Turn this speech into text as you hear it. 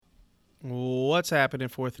What's happening,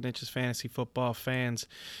 Fourth and Inches Fantasy Football fans?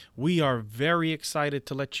 We are very excited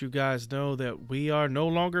to let you guys know that we are no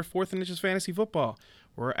longer Fourth and Inches Fantasy Football.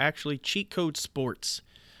 We're actually Cheat Code Sports.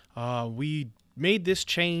 We made this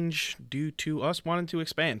change due to us wanting to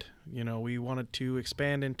expand. We wanted to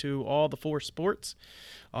expand into all the four sports.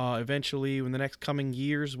 Eventually, in the next coming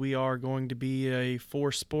years, we are going to be a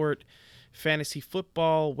four-sport fantasy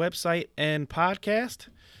football website and podcast.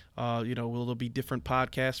 There'll be different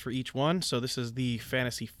podcasts for each one. So this is the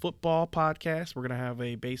fantasy football podcast. We're going to have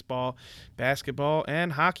a baseball, basketball,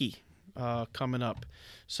 and hockey coming up.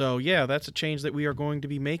 So, yeah, that's a change that we are going to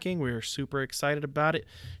be making. We're super excited about it.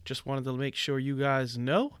 Just wanted to make sure you guys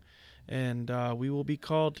know. And we will be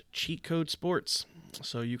called Cheat Code Sports.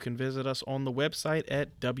 So you can visit us on the website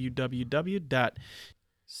at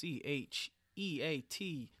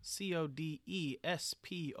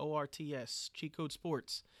www.cheatcodesports, Cheat Code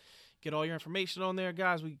Sports. Get all your information on there,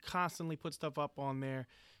 guys. We constantly put stuff up on there.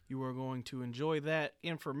 You are going to enjoy that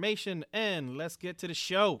information, and let's get to the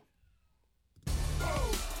show.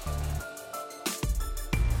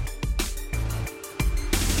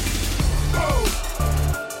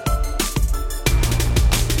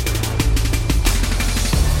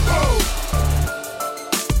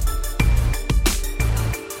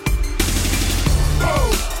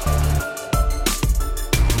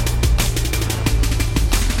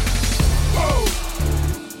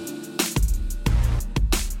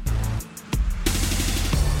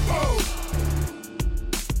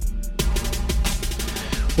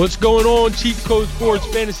 What's going on, Cheat Code Sports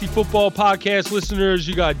Fantasy Football Podcast listeners?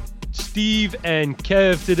 You got Steve and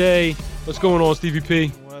Kev today. What's going on, Stevie P?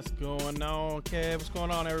 What's going on, Kev? What's going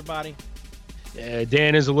on, everybody?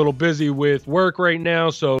 Dan is a little busy with work right now,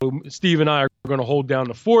 so Steve and I are going to hold down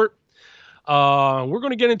the fort. We're going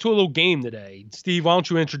to get into a little game today. Steve, why don't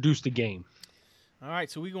you introduce the game? All right,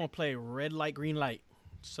 so we're going to play red light, green light.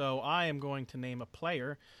 So I am going to name a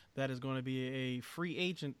player that is going to be a free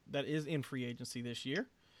agent that is in free agency this year.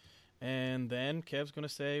 And then Kev's going to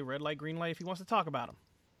say red light, green light if he wants to talk about him.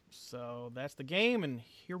 So that's the game, and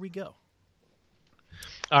here we go.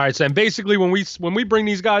 All right, so and basically when we bring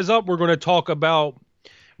these guys up, we're going to talk about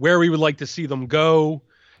where we would like to see them go.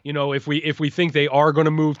 If we think they are going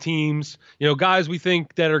to move teams, guys we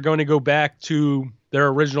think that are going to go back to their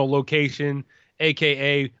original location,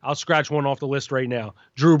 a.k.a. I'll scratch one off the list right now,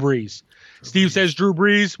 Drew Brees. Steve says Drew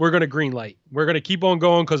Brees, we're going to green light. We're going to keep on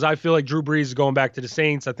going because I feel like Drew Brees is going back to the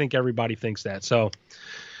Saints. I think everybody thinks that. So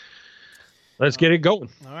let's get it going.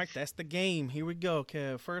 All right, that's the game. Here we go,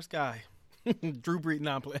 Kev. First guy, Drew Brees.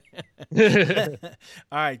 No, I'm playing.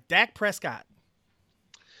 All right, Dak Prescott.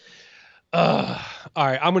 All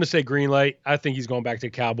right, I'm going to say green light. I think he's going back to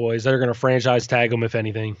the Cowboys. They're going to franchise tag him, if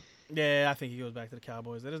anything. Yeah, I think he goes back to the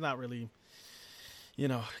Cowboys. That is not really...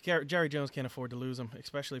 Jerry Jones can't afford to lose him,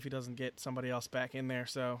 especially if he doesn't get somebody else back in there.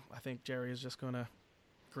 So I think Jerry is just going to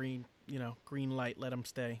green light, let him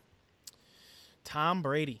stay. Tom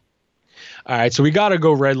Brady. All right, so we got to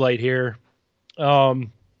go red light here.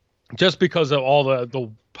 Just because of all the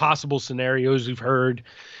possible scenarios we've heard,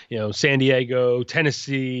 San Diego,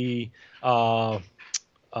 Tennessee, who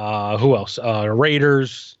else?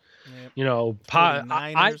 Raiders, yep.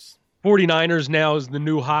 49ers now is the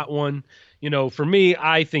new hot one. For me,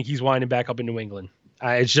 I think he's winding back up in New England.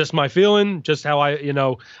 It's just my feeling, just how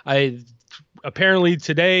I apparently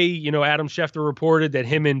today, Adam Schefter reported that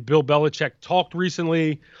him and Bill Belichick talked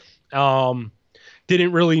recently, didn't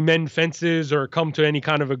really mend fences or come to any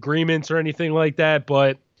kind of agreements or anything like that.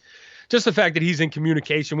 But just the fact that he's in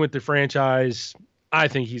communication with the franchise, I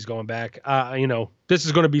think he's going back. This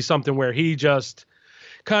is going to be something where he just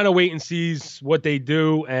kind of wait and sees what they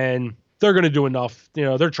do, and they're going to do enough.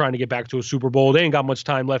 They're trying to get back to a Super Bowl. They ain't got much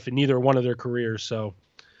time left in either one of their careers. So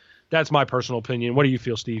that's my personal opinion. What do you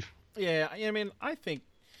feel, Steve? Yeah, I think,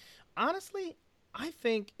 honestly,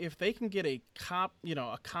 if they can get a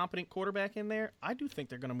competent quarterback in there, I do think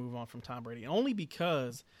they're going to move on from Tom Brady. Only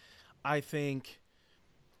because I think,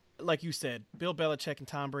 like you said, Bill Belichick and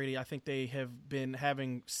Tom Brady, I think they have been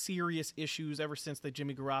having serious issues ever since the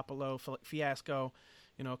Jimmy Garoppolo fiasco.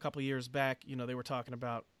 A couple of years back, they were talking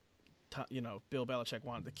about, Bill Belichick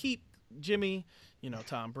wanted to keep Jimmy.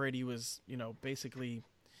 Tom Brady was, basically,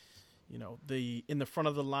 in the front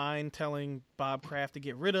of the line telling Bob Kraft to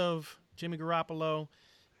get rid of Jimmy Garoppolo.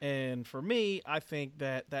 And for me, I think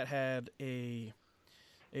that had a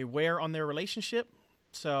wear on their relationship.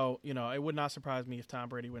 So, it would not surprise me if Tom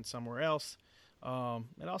Brady went somewhere else.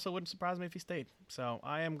 It also wouldn't surprise me if he stayed. So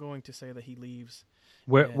I am going to say that he leaves.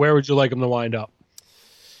 Where would you like him to wind up?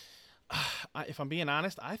 If I'm being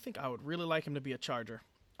honest, I think I would really like him to be a Charger.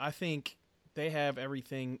 I think they have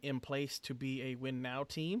everything in place to be a win now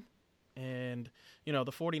team. And, the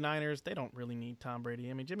 49ers, they don't really need Tom Brady.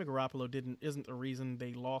 I mean, Jimmy Garoppolo isn't the reason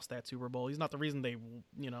they lost that Super Bowl. He's not the reason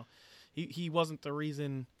he wasn't the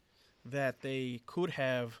reason that they could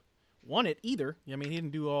have won it either. I mean, he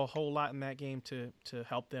didn't do a whole lot in that game to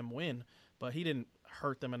help them win, but he didn't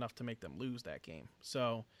hurt them enough to make them lose that game.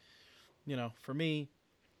 So, for me,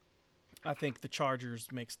 I think the Chargers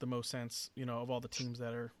makes the most sense, of all the teams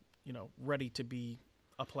that are, ready to be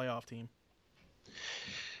a playoff team.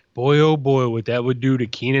 Boy, oh boy, what that would do to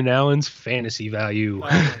Keenan Allen's fantasy value. Oh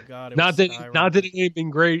my God! Not that it ain't been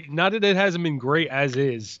great. Not that it hasn't been great as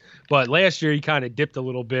is. But last year he kind of dipped a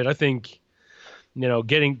little bit. I think,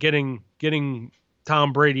 getting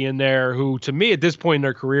Tom Brady in there, who to me at this point in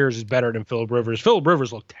their careers is better than Phillip Rivers. Phillip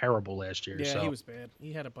Rivers looked terrible last year. Yeah, he was bad.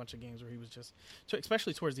 He had a bunch of games where he was just,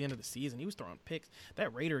 especially towards the end of the season, he was throwing picks.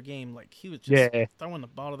 That Raider game, he was just throwing the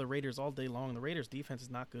ball to the Raiders all day long. The Raiders defense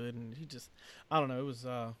is not good, and I don't know,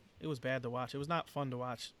 it was bad to watch. It was not fun to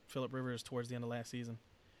watch Phillip Rivers towards the end of last season.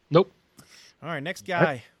 Nope. All right, next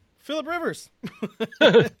guy, Phillip Rivers.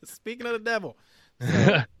 Speaking of the devil,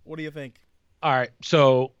 so, what do you think? All right,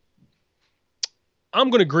 so I'm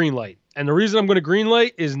going to green light. And the reason I'm going to green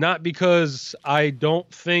light is not because I don't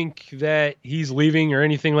think that he's leaving or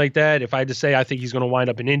anything like that. If I had to say, I think he's going to wind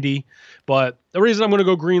up in Indy. But the reason I'm going to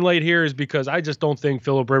go green light here is because I just don't think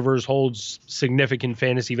Phillip Rivers holds significant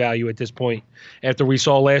fantasy value at this point after we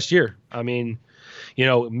saw last year. I mean,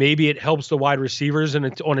 maybe it helps the wide receivers on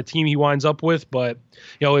a team he winds up with. But,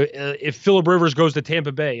 if Phillip Rivers goes to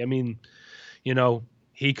Tampa Bay, I mean,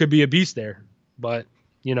 he could be a beast there. But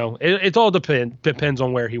it all depends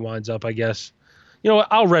on where he winds up, I guess.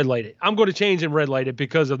 I'll red light it. I'm going to change and red light it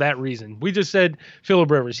because of that reason. We just said Phillip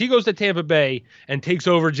Rivers. He goes to Tampa Bay and takes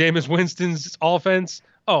over Jameis Winston's offense.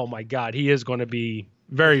 Oh, my God. He is going to be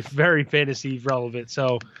very, very fantasy relevant.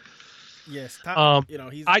 So, yes,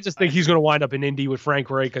 I just think he's going to wind up in Indy with Frank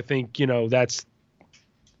Reich. I think,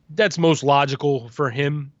 that's most logical for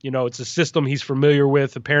him. It's a system he's familiar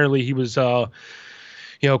with. Apparently he was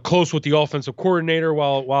close with the offensive coordinator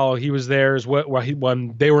while he was there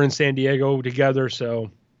when they were in San Diego together.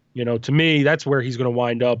 So, to me, that's where he's going to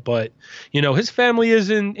wind up. But, his family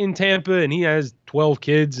is in Tampa, and he has 12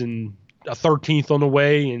 kids and a 13th on the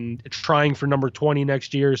way and trying for number 20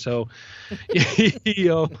 next year. So,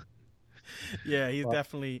 yeah, he's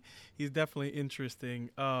definitely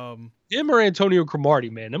interesting. Him or Antonio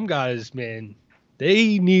Cromartie, man, them guys, man,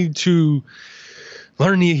 they need to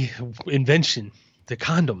learn the invention. The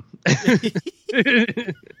condom.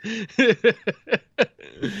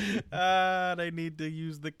 They need to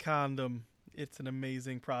use the condom. It's an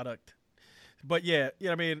amazing product. But Nick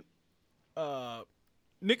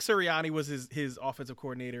Sirianni was his offensive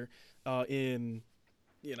coordinator in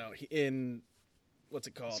what's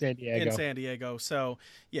it called? San Diego. In San Diego. So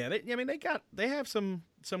they have some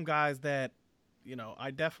guys that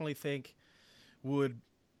I definitely think would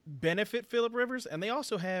benefit Phillip Rivers, and they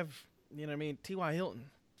also have T.Y. Hilton.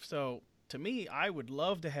 So to me, I would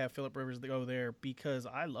love to have Phillip Rivers go there because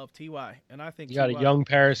I love T.Y. and I think you got a young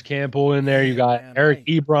Paris Campbell in there. You got Eric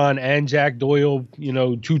Ebron and Jack Doyle.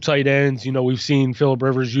 Two tight ends. We've seen Phillip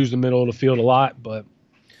Rivers use the middle of the field a lot, but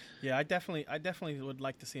yeah, I definitely would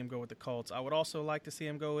like to see him go with the Colts. I would also like to see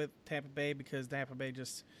him go with Tampa Bay because Tampa Bay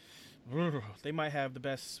they might have the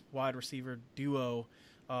best wide receiver duo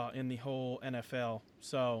in the whole NFL.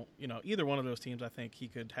 So, either one of those teams, I think he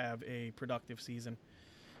could have a productive season.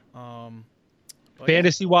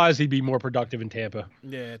 Fantasy-wise, he'd be more productive in Tampa.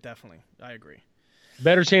 Yeah, definitely. I agree.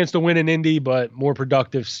 Better chance to win in Indy, but more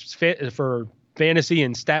productive for fantasy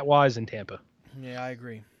and stat-wise in Tampa. Yeah, I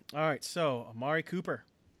agree. All right, so Amari Cooper.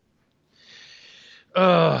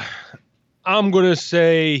 I'm going to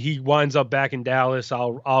say he winds up back in Dallas.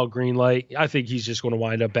 I'll green light. I think he's just going to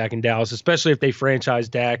wind up back in Dallas, especially if they franchise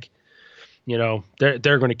Dak.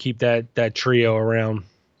 They're going to keep that trio around.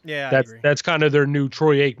 Yeah, that's kind of their new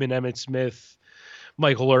Troy Aikman, Emmitt Smith,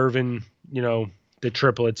 Michael Irvin, the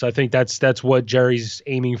triplets. I think that's what Jerry's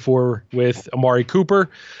aiming for with Amari Cooper.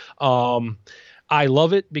 I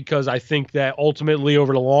love it because I think that ultimately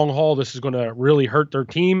over the long haul, this is going to really hurt their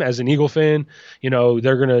team. As an Eagle fan,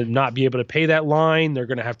 they're going to not be able to pay that line. They're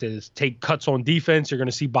going to have to take cuts on defense. You're going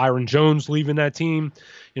to see Byron Jones leaving that team,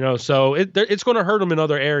 so it's going to hurt them in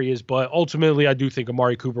other areas. But ultimately, I do think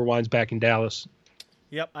Amari Cooper winds back in Dallas.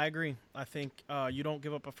 Yep, I agree. I think you don't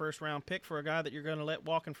give up a first-round pick for a guy that you're going to let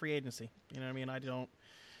walk in free agency. You know what I mean?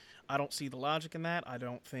 I don't see the logic in that. I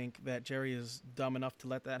don't think that Jerry is dumb enough to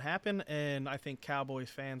let that happen, and I think Cowboys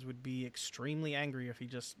fans would be extremely angry if he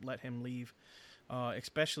just let him leave,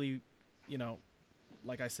 especially,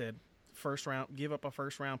 like I said, give up a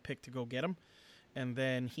first round pick to go get him, and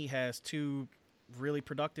then he has 2 really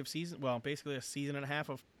productive seasons. Well, basically a season and a half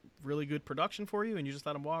of really good production for you, and you just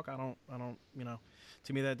let him walk. I don't.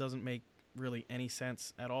 To me, that doesn't make really any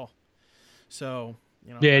sense at all. So,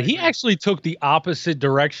 yeah, he actually took the opposite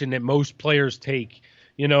direction that most players take.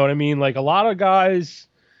 You know what I mean? Like a lot of guys,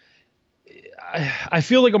 I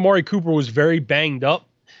feel like Amari Cooper was very banged up,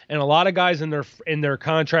 and a lot of guys in their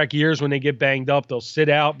contract years, when they get banged up, they'll sit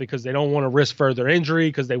out because they don't want to risk further injury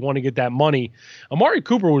because they want to get that money. Amari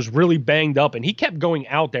Cooper was really banged up, and he kept going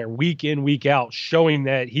out there week in, week out, showing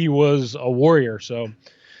that he was a warrior. So,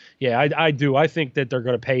 yeah, I do. I think that they're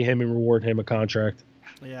going to pay him and reward him a contract.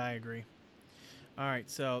 Yeah, I agree. All right,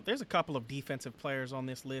 so there's a couple of defensive players on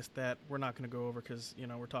this list that we're not going to go over because,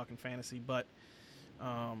 we're talking fantasy, but,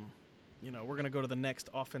 we're going to go to the next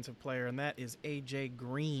offensive player, and that is A.J.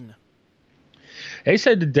 Green. They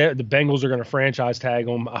said the Bengals are going to franchise tag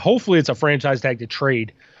him. Hopefully it's a franchise tag to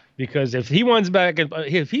trade, because if he wants back,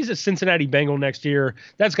 if he's a Cincinnati Bengal next year,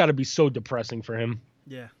 that's got to be so depressing for him.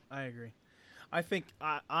 Yeah, I agree. I think,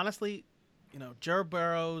 honestly, Joe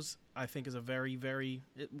Burrows, I think, is a very, very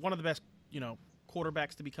one of the best,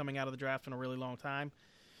 quarterbacks to be coming out of the draft in a really long time.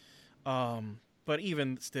 But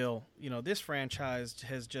even still, this franchise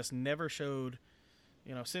has just never showed,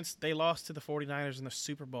 since they lost to the 49ers in the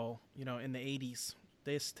Super Bowl, in the 80s,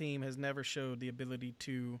 this team has never showed the ability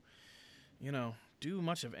to, do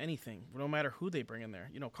much of anything, no matter who they bring in there.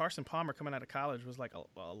 Carson Palmer coming out of college was like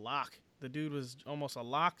a lock. The dude was almost a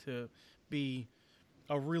lock to be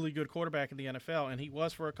a really good quarterback in the NFL, and he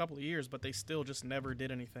was for a couple of years, but they still just never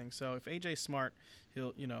did anything. So if AJ's smart,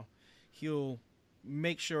 he'll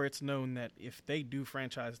make sure it's known that if they do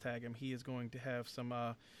franchise tag him, he is going to have some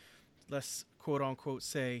less quote unquote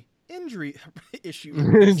say injury issues.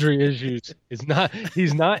 Injury issues.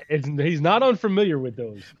 He's not unfamiliar with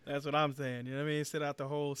those. That's what I'm saying. You know what I mean? Sit out the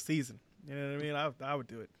whole season. You know what I mean? I would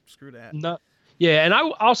do it. Screw that. No. Yeah, and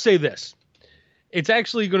I'll say this. It's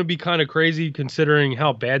actually going to be kind of crazy considering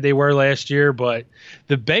how bad they were last year, but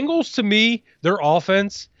the Bengals, to me, their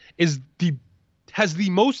offense has the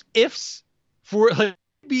most ifs for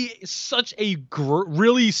be such a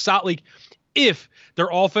really solid, like, if their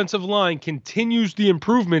offensive line continues the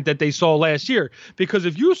improvement that they saw last year. Because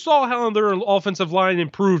if you saw how their offensive line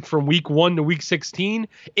improved from week 1 to week 16,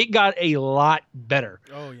 it got a lot better.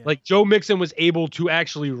 Oh, yeah. Like Joe Mixon was able to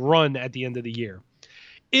actually run at the end of the year.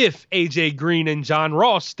 If A.J. Green and John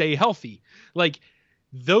Ross stay healthy, like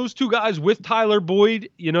those two guys with Tyler Boyd,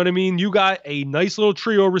 you know what I mean? You got a nice little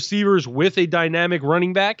trio of receivers with a dynamic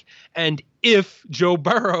running back. And if Joe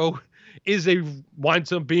Burrow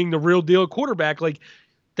winds up being the real deal quarterback, like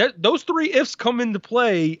that, those 3 ifs come into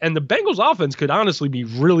play, and the Bengals offense could honestly be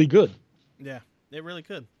really good. Yeah, it really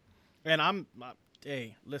could. And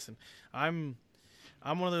hey, listen, I'm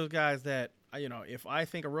one of those guys that, if I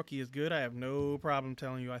think a rookie is good, I have no problem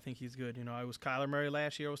telling you I think he's good. I was Kyler Murray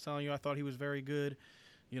last year. I was telling you I thought he was very good.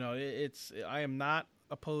 I am not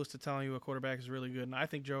opposed to telling you a quarterback is really good, and I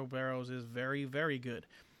think Joe Burrows is very, very good.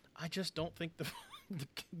 I just don't think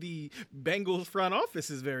the Bengals front office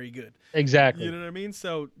is very good. Exactly. You know what I mean?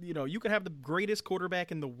 So, you could have the greatest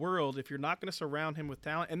quarterback in the world if you're not going to surround him with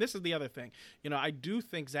talent. And this is the other thing. I do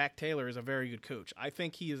think Zach Taylor is a very good coach. I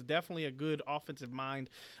think he is definitely a good offensive mind.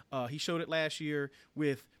 He showed it last year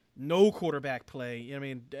with no quarterback play.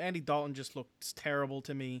 Andy Dalton just looked terrible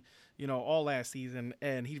to me, all last season,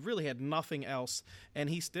 and he really had nothing else. And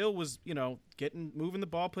he still was, moving the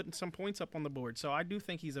ball, putting some points up on the board. So I do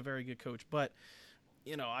think he's a very good coach. But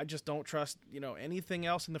I just don't trust, anything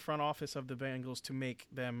else in the front office of the Bengals to make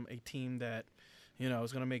them a team that,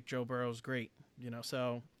 is going to make Joe Burrows great.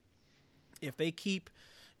 So if they keep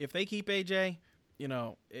AJ,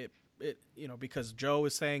 because Joe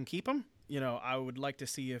is saying keep him, I would like to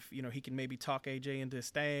see if, he can maybe talk AJ into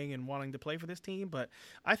staying and wanting to play for this team. But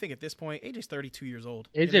I think at this point, AJ's 32 years old.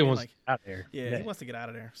 AJ wants to get out of there. Yeah, he wants to get out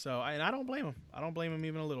of there. So, and I don't blame him. I don't blame him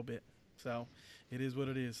even a little bit. So it is what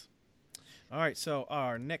it is. All right, so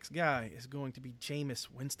our next guy is going to be Jameis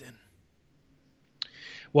Winston.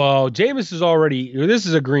 Well, Jameis is already – this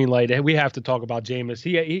is a green light. We have to talk about Jameis.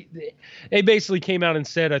 They basically came out and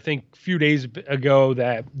said, I think a few days ago,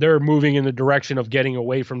 that they're moving in the direction of getting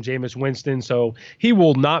away from Jameis Winston, so he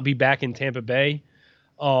will not be back in Tampa Bay.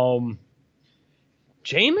 Jameis,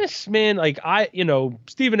 man,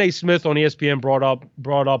 Stephen A. Smith on ESPN brought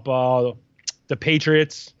up the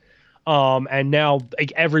Patriots. And now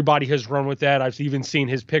everybody has run with that. I've even seen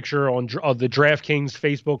his picture on the DraftKings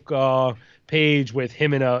Facebook page with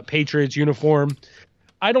him in a Patriots uniform.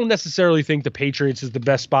 I don't necessarily think the Patriots is the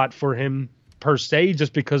best spot for him per se,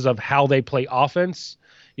 just because of how they play offense.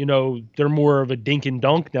 they're more of a dink and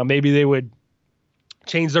dunk. Now maybe they would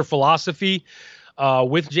change their philosophy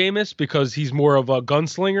with Jameis because he's more of a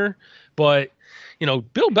gunslinger. But,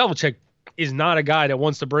 Bill Belichick is not a guy that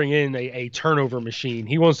wants to bring in a turnover machine.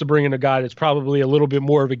 He wants to bring in a guy that's probably a little bit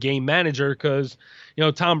more of a game manager because,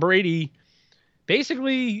 Tom Brady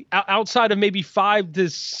basically outside of maybe 5 to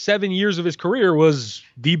 7 years of his career was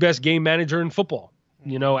the best game manager in football.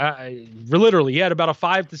 Literally, he had about a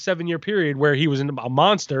 5 to 7 year period where he was a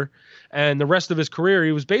monster, and the rest of his career,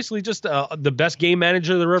 he was basically just the best game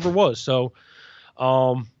manager there ever was. So,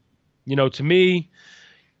 to me,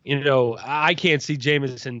 I can't see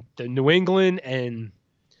Jameis in New England, and,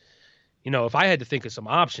 if I had to think of some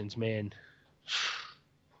options, man,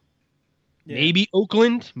 maybe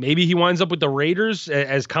Oakland, maybe he winds up with the Raiders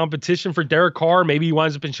as competition for Derek Carr. Maybe he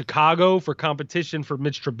winds up in Chicago for competition for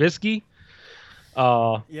Mitch Trubisky.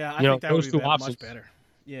 I think that would be much better.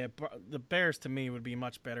 Yeah, the Bears to me would be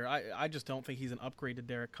much better. I just don't think he's an upgrade to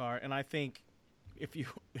Derek Carr, and I think if you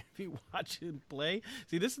watch him play,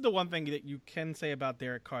 see, this is the one thing that you can say about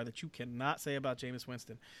Derek Carr that you cannot say about Jameis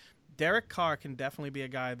Winston. Derek Carr can definitely be a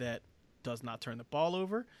guy that does not turn the ball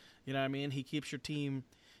over. You know what I mean? He keeps your team.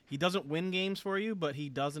 He doesn't win games for you, but he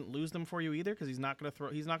doesn't lose them for you either because he's not going to throw.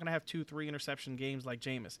 He's not going to have 2-3 interception games like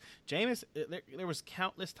Jameis. There was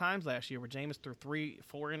countless times last year where Jameis threw 3-4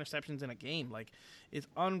 interceptions in a game. Like, it's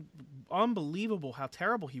unbelievable how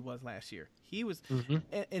terrible he was last year. He was,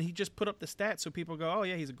 and he just put up the stats so people go, oh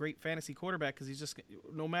yeah, he's a great fantasy quarterback because he's just,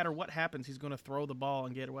 no matter what happens, he's going to throw the ball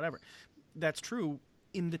and get it, whatever. That's true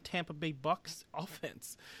in the Tampa Bay Bucks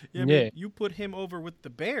offense. I mean, you put him over with the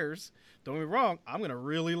Bears, don't get me wrong, I'm going to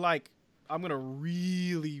really,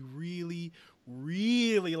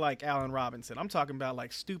 really like Allen Robinson. I'm talking about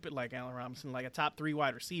like stupid like Allen Robinson, like a top 3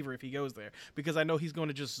 wide receiver if he goes there, because I know he's going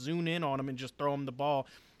to just zoom in on him and just throw him the ball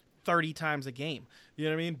 30 times a game. You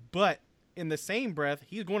know what I mean? But in the same breath,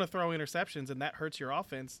 he's going to throw interceptions, and that hurts your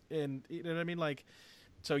offense. And you know what I mean? Like,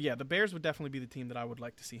 so yeah, the Bears would definitely be the team that I would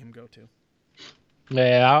like to see him go to.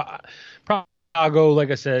 Yeah, I'll go.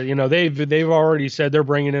 Like I said, they've already said they're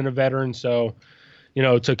bringing in a veteran, so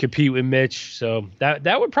to compete with Mitch. So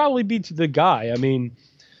that would probably be to the guy. I mean,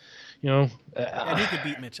 and he could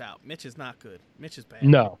beat Mitch out. Mitch is not good. Mitch is bad.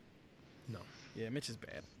 No. Yeah, Mitch is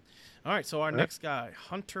bad. All right, so our next guy,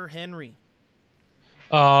 Hunter Henry.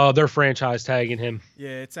 They're franchise tagging him.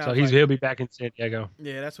 Yeah, it sounds. So he'll be back in San Diego.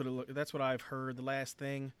 Yeah, that's what I've heard. The last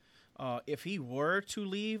thing. If he were to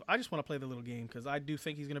leave, I just want to play the little game because I do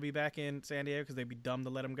think he's going to be back in San Diego because they'd be dumb to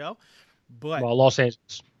let him go. But Los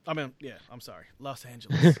Angeles. I mean, yeah, I'm sorry, Los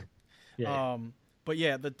Angeles. Yeah. But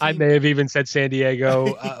yeah, the team, I may have even said San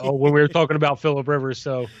Diego when we were talking about Phillip Rivers.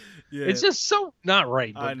 So yeah, it's just so not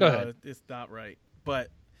right. I go know ahead. It's not right. But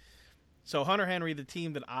so Hunter Henry, the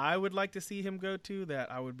team that I would like to see him go to,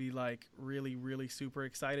 that I would be like really, really super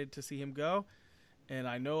excited to see him go. And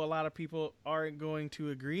I know a lot of people aren't going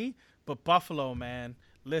to agree, but Buffalo, man,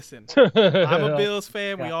 listen, I'm a Bills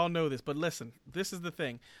fan. We all know this, but listen, this is the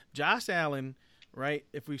thing. Josh Allen, right?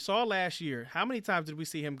 If we saw last year, how many times did we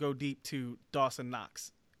see him go deep to Dawson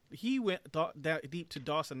Knox? He went deep to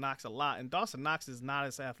Dawson Knox a lot, and Dawson Knox is not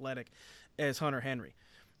as athletic as Hunter Henry.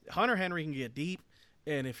 Hunter Henry can get deep,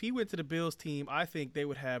 and if he went to the Bills team, I think they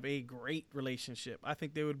would have a great relationship. I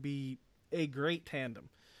think they would be a great tandem.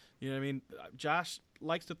 You know what I mean? Josh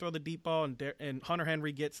likes to throw the deep ball, and Hunter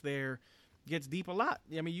Henry gets deep a lot.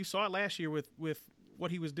 I mean, you saw it last year with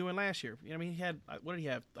what he was doing last year. You know what I mean? He had, what did he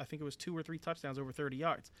have? I think it was 2 or 3 touchdowns over 30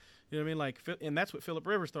 yards. You know what I mean? Like, and that's what Phillip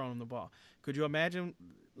Rivers throwing him the ball. Could you imagine?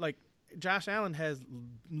 Like, Josh Allen has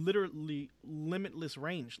literally limitless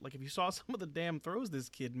range. Like, if you saw some of the damn throws this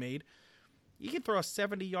kid made, he can throw a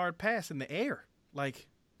 70-yard pass in the air, like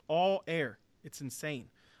all air. It's insane.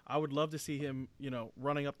 I would love to see him,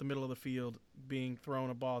 running up the middle of the field, being thrown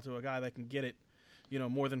a ball to a guy that can get it,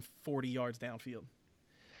 more than 40 yards downfield.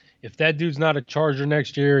 If that dude's not a Charger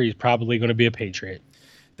next year, he's probably going to be a Patriot.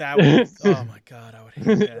 That would, oh my God, I would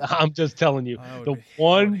hate that. I'm just telling you, the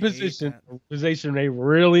one position they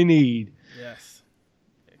really need. Yes,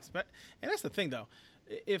 and that's the thing though.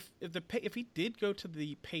 If he did go to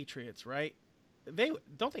the Patriots, right?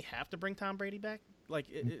 Don't they have to bring Tom Brady back? Like,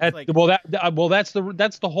 that's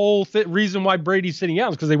the whole reason why Brady's sitting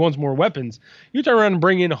out is because they want more weapons. You turn around and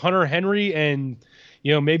bring in Hunter Henry and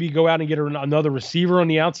maybe go out and get another receiver on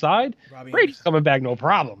the outside. Brady's coming back no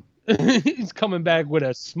problem. He's coming back with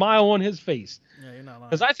a smile on his face. Yeah, you're not lying.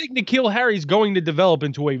 Because I think N'Keal Harry's going to develop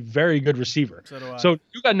into a very good receiver. So do I. So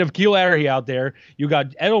you got N'Keal Harry out there. You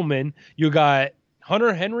got Edelman. You got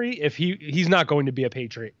Hunter Henry. If he's not going to be a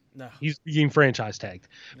Patriot. No. He's being franchise tagged.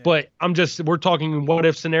 Yeah. But we're talking what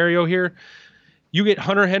if scenario here. you get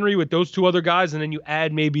Hunter Henry with those two other guys, and then you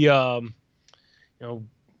add maybe another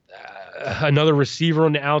receiver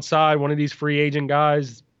on the outside, one of these free agent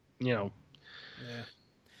guys. Yeah.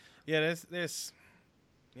 There's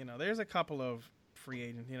there's a couple of free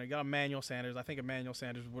agents. You got Emmanuel Sanders. I think Emmanuel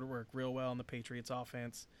Sanders would work real well in the Patriots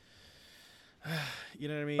offense. You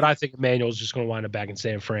know what I mean? But I think Emmanuel's just going to wind up back in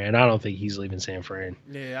San Fran. I don't think he's leaving San Fran.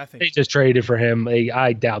 Yeah, I think they just traded for him.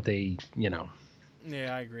 I doubt they, Yeah,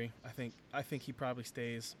 I agree. I think he probably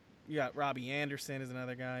stays. You got Robbie Anderson is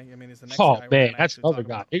another guy. I mean, is the next guy. Oh man, that's another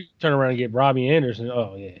guy. You turn around and get Robbie Anderson.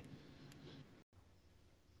 Oh yeah.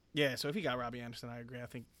 Yeah, so if he got Robbie Anderson, I agree. I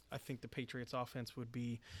think the Patriots offense would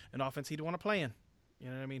be an offense he'd want to play in. You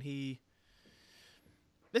know what I mean?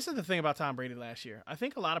 This is the thing about Tom Brady last year. I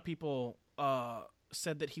think a lot of people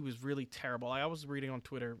said that he was really terrible. I was reading on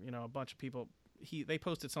Twitter, a bunch of people. They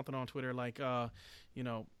posted something on Twitter like,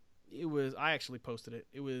 it was. I actually posted it.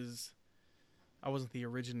 It was. I wasn't the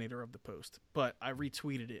originator of the post, but I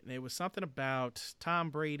retweeted it, and it was something about Tom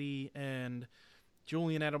Brady and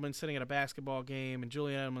Julian Edelman sitting at a basketball game, and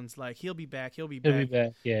Julian Edelman's like, he'll be back. He'll be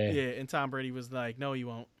back. Yeah. And Tom Brady was like, no, he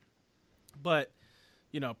won't. But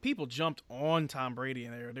people jumped on Tom Brady,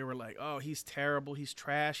 and they were like, oh, he's terrible, he's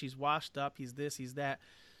trash, he's washed up, he's this, he's that.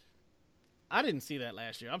 I didn't see that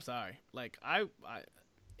last year. I'm sorry. Like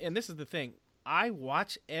and this is the thing. I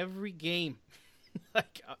watch every game.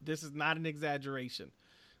 Like, this is not an exaggeration.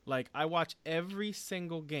 Like, I watch every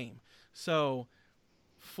single game. So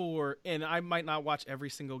and I might not watch every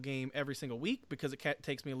single game every single week because it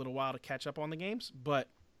takes me a little while to catch up on the games. But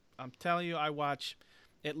I'm telling you, I watch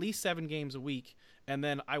at least 7 games a week, and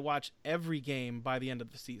then I watch every game by the end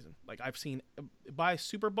of the season. Like, by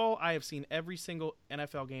Super Bowl, I have seen every single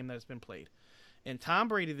NFL game that has been played. And Tom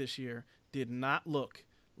Brady this year did not look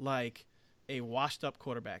like a washed-up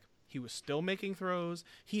quarterback. He was still making throws.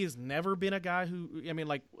 He has never been a guy who,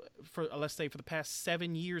 let's say for the past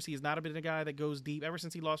 7 years, he has not been a guy that goes deep. Ever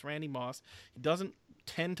since he lost Randy Moss, he doesn't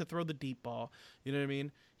tend to throw the deep ball. You know what I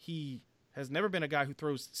mean? He has never been a guy who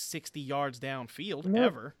throws 60 yards downfield,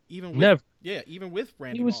 ever. Even with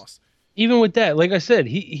Randy Moss. Even with that, like I said,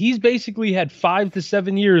 he's basically had 5 to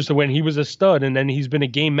 7 years when he was a stud, and then he's been a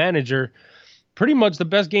game manager, pretty much the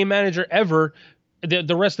best game manager ever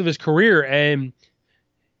the rest of his career. And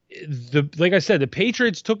like I said, the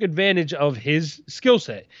Patriots took advantage of his skill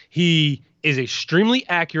set. He is extremely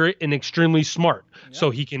accurate and extremely smart. Yep.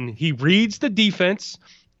 So he reads the defense,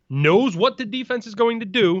 knows what the defense is going to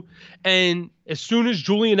do, and as soon as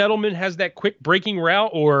Julian Edelman has that quick breaking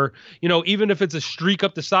route, or even if it's a streak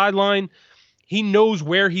up the sideline, he knows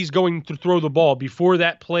where he's going to throw the ball before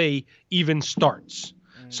that play even starts.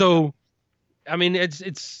 Mm-hmm. So I mean,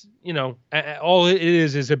 it's all it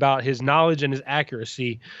is about his knowledge and his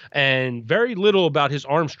accuracy, and very little about his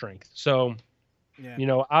arm strength. So,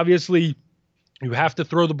 obviously you have to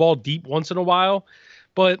throw the ball deep once in a while,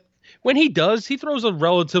 but when he does, he throws a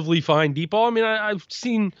relatively fine deep ball. I mean,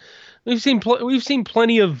 we've seen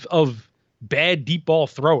plenty of bad deep ball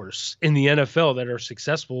throwers in the NFL that are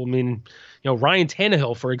successful. I mean, Ryan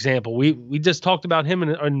Tannehill, for example, we just talked about him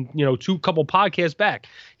in couple podcasts back.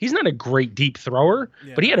 He's not a great deep thrower,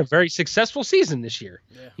 but he had a very successful season this year.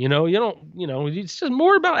 Yeah. It's just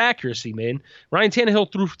more about accuracy, man. Ryan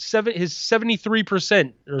Tannehill threw his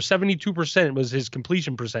 73% or 72% was his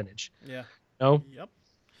completion percentage. Yeah. Yep.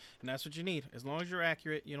 And that's what you need. As long as you're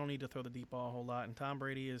accurate, you don't need to throw the deep ball a whole lot. And Tom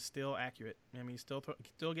Brady is still accurate. I mean, he's still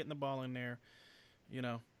getting the ball in there.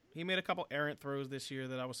 He made a couple errant throws this year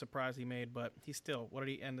that I was surprised he made, but he still, what did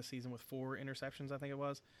he end the season with? 4 interceptions, I think it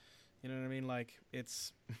was. You know what I mean? Like,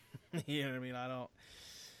 it's, you know what I mean?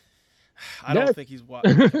 I don't think he's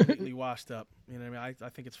completely washed up. You know what I mean? I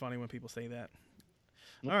think it's funny when people say that.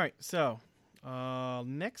 All right, so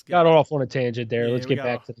next guy. Got off on a tangent there. Let's get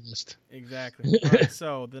back to the list. Exactly. All right,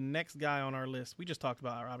 so the next guy on our list, we just talked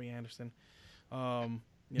about Robbie Anderson. But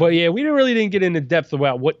we didn't get into depth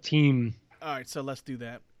about what team. All right, so let's do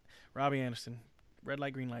that. Robbie Anderson, red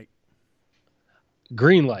light, green light.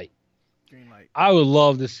 Green light. Green light. I would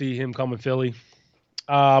love to see him come in Philly.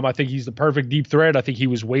 I think he's the perfect deep threat. I think he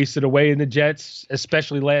was wasted away in the Jets,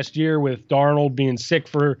 especially last year with Darnold being sick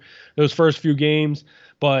for those first few games.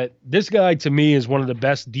 But this guy, to me, is one of the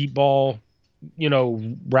best deep ball,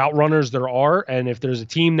 route runners there are. And if there's a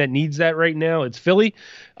team that needs that right now, it's Philly.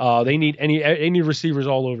 They need any receivers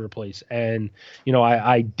all over the place. And,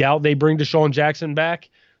 I doubt they bring Deshaun Jackson back.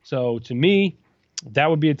 So to me, that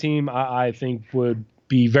would be a team I think would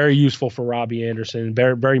be very useful for Robbie Anderson,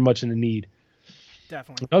 very, very much in the need.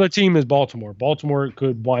 Definitely. Another team is Baltimore. Baltimore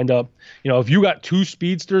could wind up, if you got 2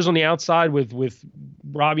 speedsters on the outside with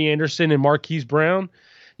Robbie Anderson and Marquise Brown,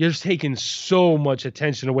 you're just taking so much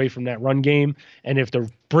attention away from that run game. And if they're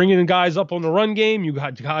bringing guys up on the run game, you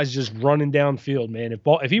got guys just running downfield, man.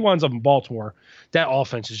 If he winds up in Baltimore, that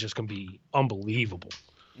offense is just going to be unbelievable.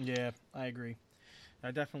 Yeah, I agree. I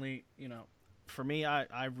definitely, for me,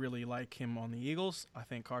 I really like him on the Eagles. I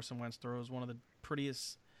think Carson Wentz throws one of the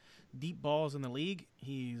prettiest deep balls in the league.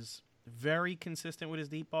 He's very consistent with his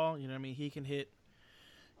deep ball. You know what I mean? He can hit,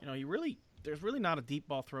 there's really not a deep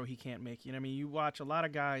ball throw he can't make. You know what I mean? You watch a lot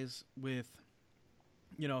of guys with,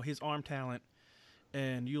 his arm talent,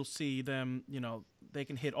 and you'll see them, they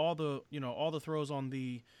can hit all the throws on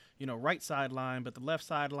the, right sideline, but the left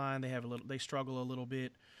sideline, they struggle a little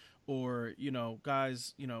bit. Or,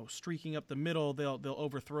 guys, streaking up the middle, they'll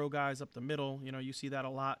overthrow guys up the middle. You see that a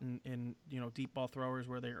lot in deep ball throwers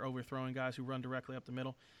where they're overthrowing guys who run directly up the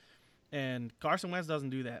middle. And Carson Wentz doesn't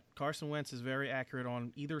do that. Carson Wentz is very accurate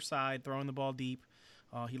on either side, throwing the ball deep.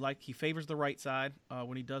 He favors the right side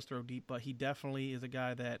when he does throw deep, but he definitely is a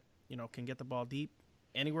guy that, can get the ball deep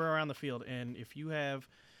anywhere around the field. And if you have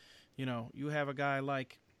a guy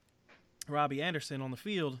like Robbie Anderson on the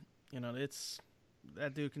field,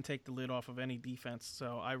 that dude can take the lid off of any defense.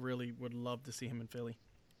 So I really would love to see him in Philly.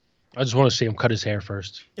 I just want to see him cut his hair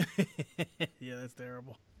first. Yeah, that's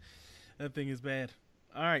terrible. That thing is bad.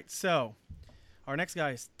 All right, so our next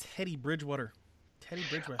guy is Teddy Bridgewater.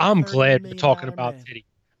 I'm glad we're talking about Teddy.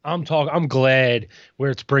 I'm glad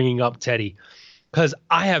where it's bringing up Teddy, because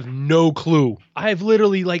I have no clue. I have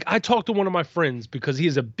literally, I talked to one of my friends because he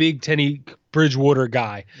is a big Teddy Bridgewater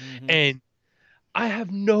guy, and I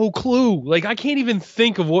have no clue. I can't even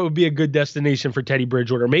think of what would be a good destination for Teddy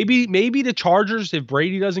Bridgewater. Maybe the Chargers if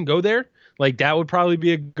Brady doesn't go there. That would probably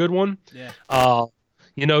be a good one. Yeah.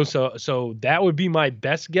 So that would be my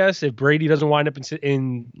best guess if Brady doesn't wind up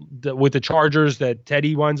with the Chargers, that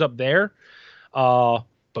Teddy winds up there.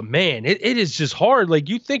 But man, it is just hard.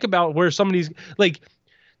 You think about where some of these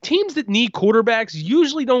teams that need quarterbacks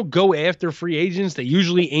usually don't go after free agents. They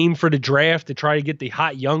usually aim for the draft to try to get the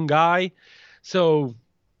hot young guy. So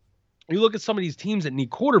you look at some of these teams that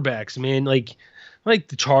need quarterbacks, man, like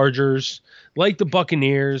the Chargers, like the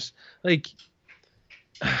Buccaneers,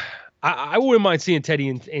 I wouldn't mind seeing Teddy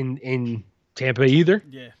in Tampa either.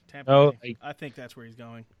 Yeah, Tampa Bay. I think that's where he's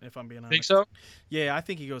going, if I'm being honest. Think so? Yeah, I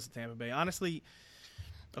think he goes to Tampa Bay. Honestly,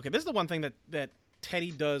 okay, this is the one thing that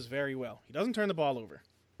Teddy does very well. He doesn't turn the ball over,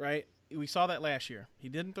 right? We saw that last year. He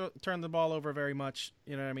didn't turn the ball over very much.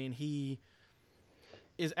 You know what I mean? He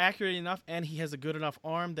is accurate enough, and he has a good enough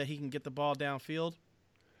arm that he can get the ball downfield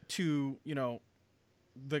to,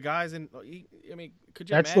 the guys in. I mean, could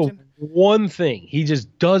you imagine? That's the one thing. He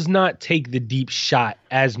just does not take the deep shot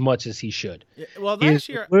as much as he should. Yeah, well, last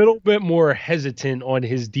year, a little bit more hesitant on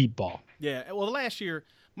his deep ball. Yeah, well, last year,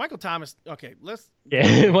 Michael Thomas. Okay,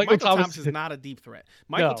 Michael Thomas is not a deep threat.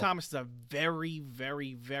 Michael Thomas is a very,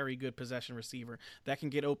 very, very good possession receiver that can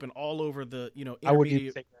get open all over the intermediate. I wouldn't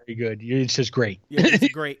even say very good. It's just great. Yeah, he's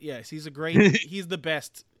great. Yes, he's the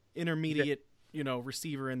best intermediate.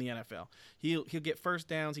 Receiver in the NFL. He'll get first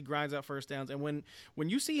downs. He grinds out first downs. And when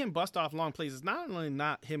you see him bust off long plays, it's not only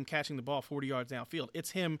not him catching the ball 40 yards downfield.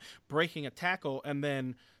 It's him breaking a tackle, and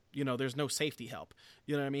then there's no safety help.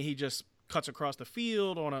 You know what I mean? He just cuts across the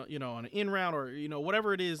field on an in route or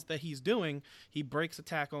whatever it is that he's doing. He breaks a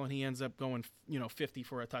tackle and he ends up going 50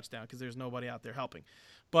 for a touchdown because there's nobody out there helping.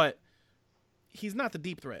 But he's not the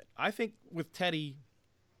deep threat. I think with Teddy,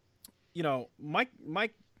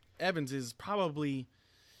 Mike Evans is probably,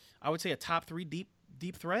 I would say, a top 3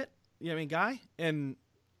 deep threat. Guy, and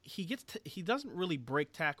he doesn't really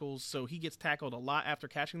break tackles, so he gets tackled a lot after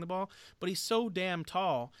catching the ball. But he's so damn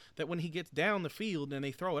tall that when he gets down the field and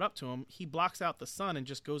they throw it up to him, he blocks out the sun and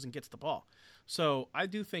just goes and gets the ball. So I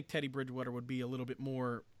do think Teddy Bridgewater would be a little bit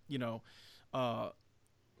more, a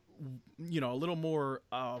little more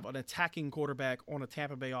of an attacking quarterback on a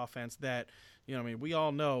Tampa Bay offense. That we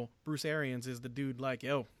all know Bruce Arians is the dude.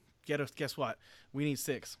 Guess what? We need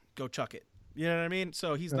 6. Go chuck it. You know what I mean?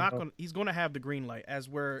 So he's not going. He's going to have the green light. As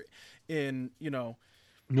we're in,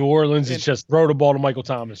 New Orleans is just throw the ball to Michael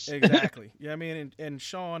Thomas. Exactly. Yeah, and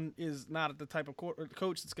Sean is not the type of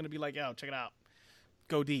coach that's going to be like, "Yo, check it out,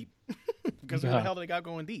 go deep," because who the hell they got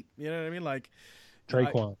going deep? You know what I mean?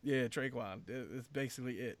 Traquan. Traquan. It's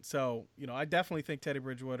basically it. So I definitely think Teddy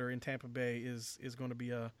Bridgewater in Tampa Bay is going to be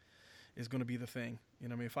the thing.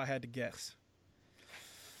 If I had to guess.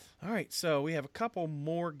 All right, so we have a couple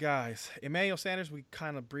more guys. Emmanuel Sanders, we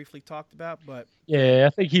kind of briefly talked about, but yeah,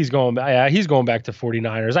 I think he's going back. Yeah, he's going back to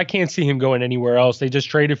 49ers. I can't see him going anywhere else. They just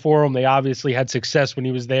traded for him. They obviously had success when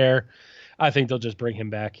he was there. I think they'll just bring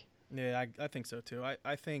him back. Yeah, I think so too.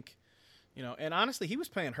 I think, And honestly, he was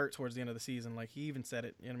playing hurt towards the end of the season. Like he even said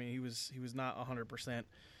it. I mean, he was not 100%.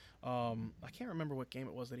 I can't remember what game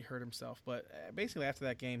it was that he hurt himself, but basically after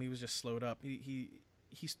that game, he was just slowed up.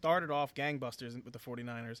 He started off gangbusters with the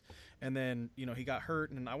 49ers, and then he got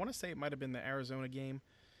hurt, and I want to say it might have been the Arizona game.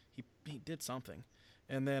 He did something,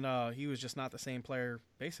 and then he was just not the same player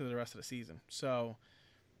basically the rest of the season. So,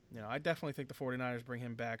 I definitely think the 49ers bring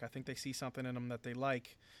him back. I think they see something in him that they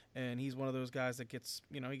like, and he's one of those guys that gets,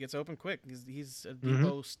 he gets open quick. He's a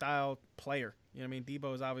Debo-style player. You know what I mean?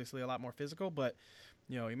 Debo is obviously a lot more physical, but,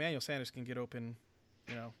 Emmanuel Sanders can get open,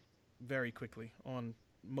 very quickly on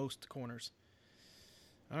most corners.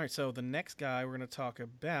 All right, so the next guy we're going to talk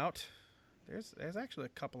about, there's actually a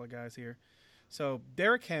couple of guys here. So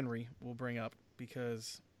Derrick Henry we'll bring up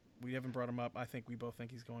because we haven't brought him up. I think we both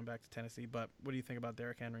think he's going back to Tennessee, but what do you think about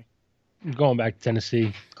Derrick Henry? Going back to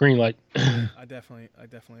Tennessee, green light. I definitely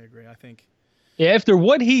agree. I think after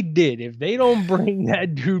what he did, if they don't bring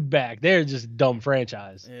that dude back, they're just a dumb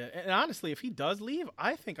franchise. Yeah, and honestly, if he does leave,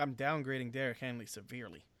 I think I'm downgrading Derrick Henry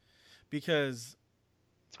severely because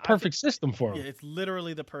it's a perfect system for him. Yeah, it's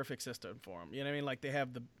literally the perfect system for him. You know what I mean? Like they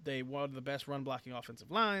have one of the best run blocking offensive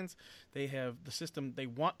lines. They have the system. They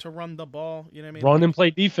want to run the ball. You know what I mean? Run and play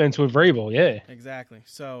defense with Vrabel. Yeah, exactly.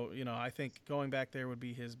 So I think going back there would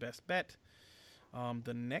be his best bet.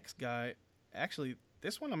 The next guy, actually,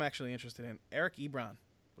 this one I'm actually interested in. Eric Ebron.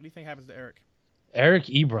 What do you think happens to Eric? Eric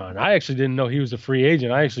Ebron. I actually didn't know he was a free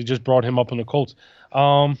agent. I actually just brought him up on the Colts.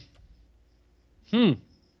 I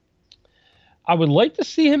would like to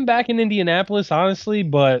see him back in Indianapolis, honestly,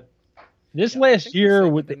 but this last year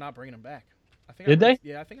with they're not bringing him back. Did they?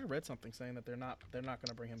 Yeah, I think I read something saying that they're not going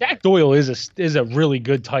to bring him back. Jack Doyle is a really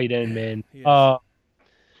good tight end, man. I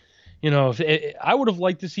would have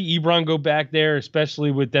liked to see Ebron go back there,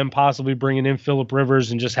 especially with them possibly bringing in Phillip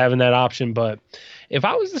Rivers and just having that option. But if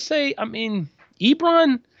I was to say, I mean,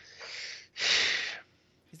 Ebron,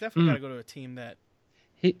 he's definitely got to go to a team that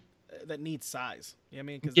needs size. You know what I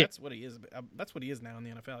mean? Because that's what he is. That's what he is now in the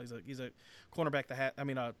NFL. He's a cornerback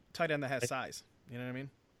a tight end that has size. You know what I mean?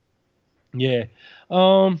 Yeah.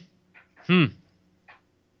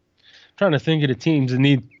 Trying to think of the teams that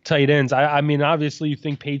need tight ends. I mean, obviously you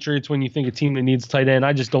think Patriots when you think a team that needs tight end.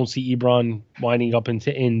 I just don't see Ebron winding up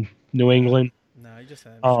in New England. No, he just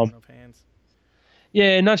has short enough hands.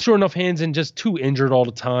 Yeah, not sure enough hands and just too injured all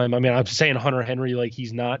the time. I mean, I'm saying Hunter Henry like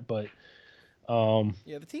he's not, but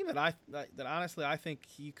the team that honestly I think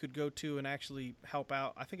he could go to and actually help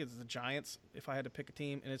out, I think it's the Giants if I had to pick a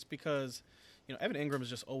team, and it's because Evan Ingram is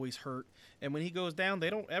just always hurt, and when he goes down, they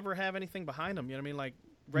don't ever have anything behind him. You know what I mean? Like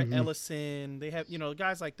Rhett Ellison, they have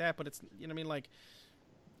guys like that, but it's what I mean. Like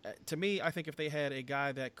to me, I think if they had a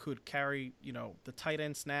guy that could carry the tight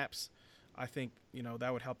end snaps, I think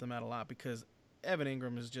that would help them out a lot because Evan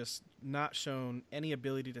Ingram has just not shown any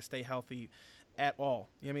ability to stay healthy at all.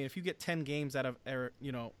 I mean, if you get 10 games out of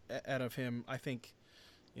him, I think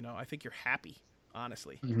you're happy,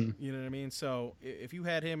 honestly. You know what I mean? So if you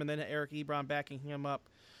had him and then Eric Ebron backing him up,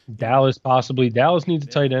 Dallas needs a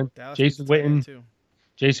tight end. Jason Witten.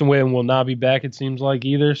 Jason Witten will not be back, it seems like,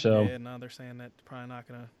 either. So yeah, no, they're saying that probably not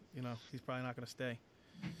gonna, he's probably not gonna stay.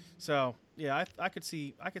 So yeah, I could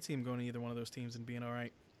see him going to either one of those teams and being all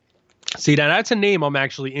right. See, that's a name I'm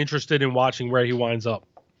actually interested in watching where he winds up.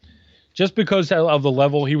 Just because of the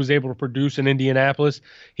level he was able to produce in Indianapolis.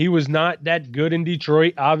 He was not that good in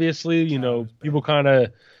Detroit, obviously. People kind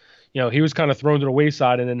of, he was kind of thrown to the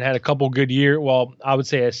wayside and then had a couple good years. Well, I would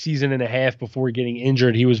say a season and a half before getting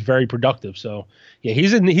injured. He was very productive. So, yeah,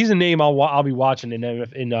 he's a name I'll be watching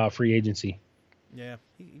in free agency. Yeah,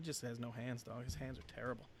 he just has no hands, dog. His hands are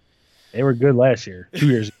terrible. They were good last year. 2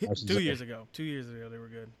 years ago. 2 years ago. 2 years ago, they were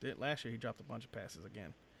good. Last year, he dropped a bunch of passes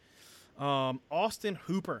again. Austin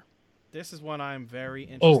Hooper. This is one I'm very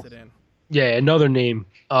interested in. Yeah, another name.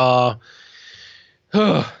 All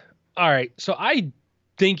right. So I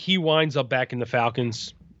think he winds up back in the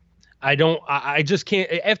Falcons. I just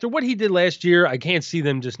can't. After what he did last year, I can't see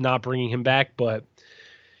them just not bringing him back. But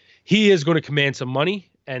he is going to command some money,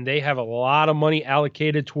 and they have a lot of money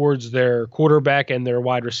allocated towards their quarterback and their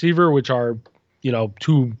wide receiver, which are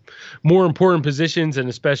two more important positions, and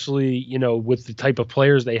especially, with the type of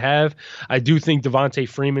players they have. I do think Devontae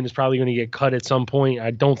Freeman is probably going to get cut at some point. I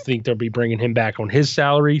don't think they'll be bringing him back on his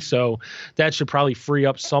salary, so that should probably free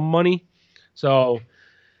up some money. So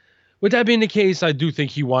with that being the case, I do think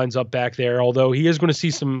he winds up back there, although he is going to see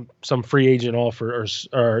some free agent offers,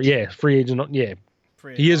 he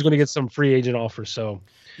is going to get some free agent offers. So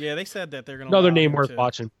yeah, they said that they're going to another name worth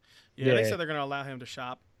watching. Yeah, they said they're going to allow him to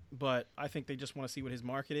shop. But I think they just want to see what his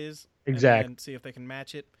market is. Exactly. And see if they can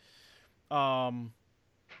match it.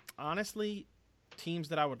 Honestly, teams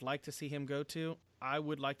that I would like to see him go to, I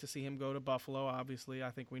would like to see him go to Buffalo. Obviously,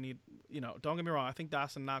 I think we need, don't get me wrong. I think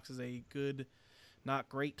Dawson Knox is a good, not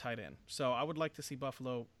great tight end. So I would like to see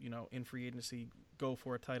Buffalo, in free agency, go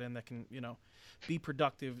for a tight end that can, be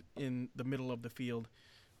productive in the middle of the field.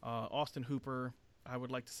 Austin Hooper, I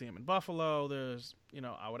would like to see him in Buffalo.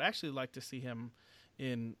 I would actually like to see him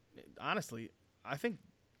honestly, I think,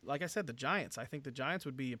 like I said, the Giants. I think the Giants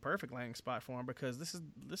would be a perfect landing spot for him because this is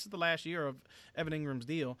the last year of Evan Ingram's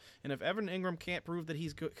deal, and if Evan Ingram can't prove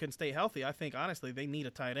that can stay healthy, I think honestly they need a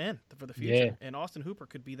tight end for the future, and Austin Hooper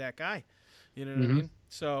could be that guy. You know what I mean?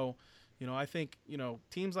 So, I think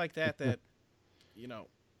teams like that, the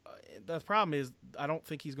problem is I don't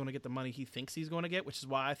think he's going to get the money he thinks he's going to get, which is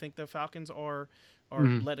why I think the Falcons are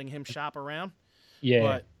letting him shop around. Yeah.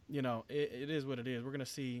 But it is what it is. We're gonna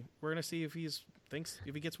see if he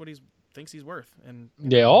gets what he thinks he's worth. And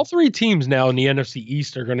all three teams now in the NFC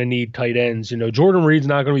East are going to need tight ends. Jordan Reed's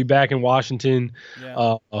not going to be back in Washington.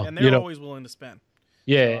 Yeah. And they're always willing to spend.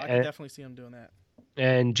 Yeah, so I can definitely see him doing that.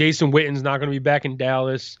 And Jason Witten's not going to be back in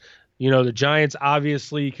Dallas. The Giants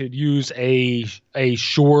obviously could use a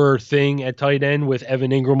sure thing at tight end with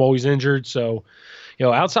Evan Ingram always injured. So,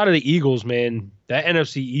 outside of the Eagles, man, that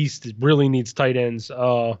NFC East really needs tight ends.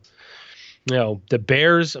 The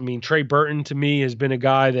Bears, Trey Burton to me has been a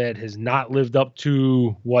guy that has not lived up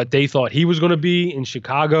to what they thought he was going to be in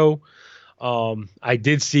Chicago. I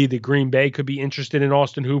did see that Green Bay could be interested in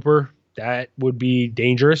Austin Hooper. That would be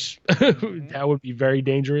dangerous. That would be very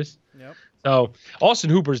dangerous. Yep. So Austin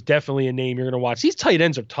Hooper is definitely a name you're going to watch. These tight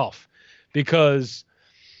ends are tough because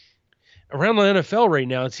around the NFL right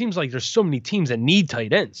now, it seems like there's so many teams that need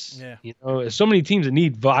tight ends. Yeah. So many teams that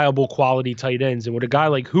need viable quality tight ends. And with a guy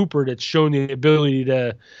like Hooper that's shown the ability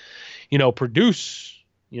to, produce,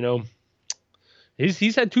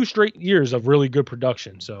 he's had 2 straight years of really good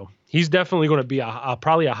production. So he's definitely going to be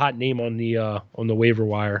probably a hot name on the waiver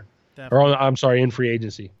wire. Definitely. In free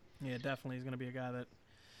agency. Yeah, definitely. He's going to be a guy that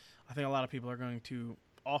I think a lot of people are going to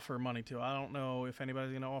offer money to. I don't know if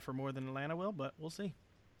anybody's going to offer more than Atlanta will, but we'll see.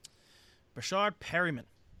 Breshad Perriman.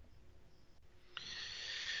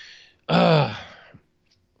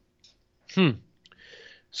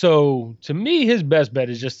 So to me, his best bet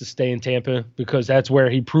is just to stay in Tampa because that's where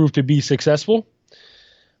he proved to be successful.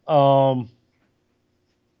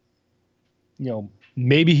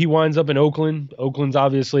 Maybe he winds up in Oakland. Oakland's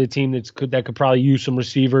obviously a team that could probably use some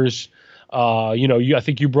receivers. I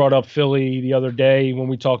think you brought up Philly the other day when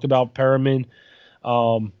we talked about Perriman.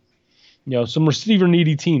 Some receiver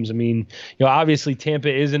needy teams. Obviously Tampa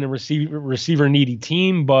isn't a receiver needy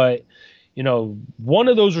team, but one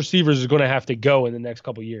of those receivers is going to have to go in the next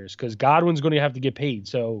couple of years because Godwin's going to have to get paid.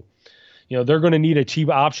 So, they're going to need a cheap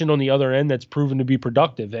option on the other end that's proven to be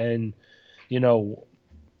productive. And,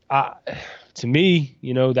 to me,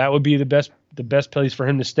 that would be the best place for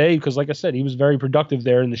him to stay because, like I said, he was very productive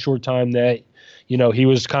there in the short time that, he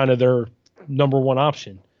was kind of their number one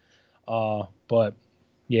option. But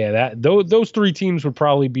yeah, those 3 teams would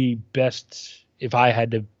probably be best if I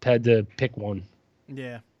had to pick one.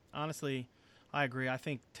 Yeah, honestly, I agree. I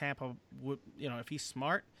think Tampa would, if he's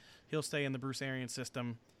smart, he'll stay in the Bruce Arians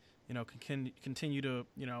system. Can continue to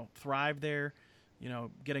thrive there.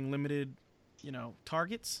 Getting limited.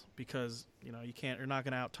 Targets because you're not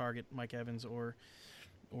going to out target Mike Evans or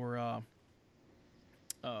I'm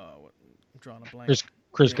drawing a blank.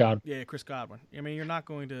 Chris Godwin. Yeah, Chris Godwin. You're not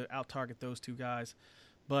going to out target those 2 guys,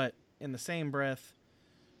 but in the same breath,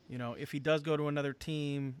 if he does go to another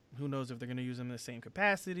team, who knows if they're going to use him in the same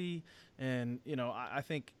capacity? And I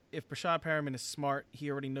think if Breshad Perriman is smart,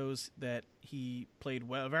 he already knows that he played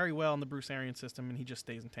very well in the Bruce Arians system, and he just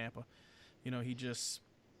stays in Tampa. He just.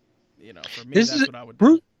 For me, that's what I would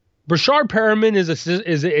do. Breshad Perriman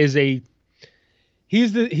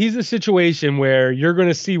he's the situation where you're going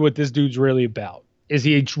to see what this dude's really about. Is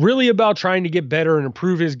he really about trying to get better and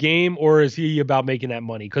improve his game, or is he about making that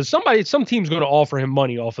money? Because some team's going to offer him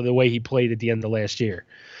money off of the way he played at the end of last year.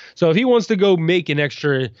 So if he wants to go make an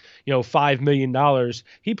extra, $5 million,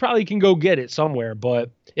 he probably can go get it somewhere. But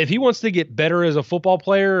if he wants to get better as a football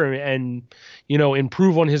player and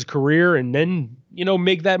improve on his career and then,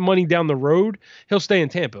 make that money down the road, he'll stay in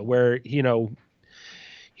Tampa where,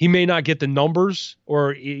 he may not get the numbers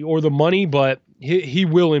or the money, but he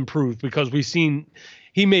will improve because we've seen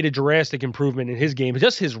he made a drastic improvement in his game.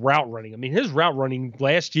 Just his route running. His route running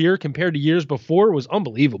last year compared to years before was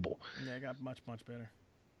unbelievable. Yeah, it got much, much better.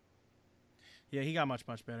 Yeah, he got much,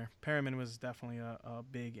 much better. Perriman was definitely a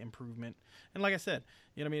big improvement. And like I said,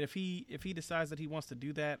 if he decides that he wants to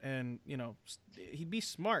do that and, he'd be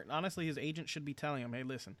smart. Honestly, his agent should be telling him, hey,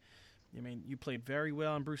 listen, I mean, you played very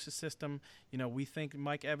well in Bruce's system. We think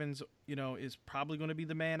Mike Evans, is probably going to be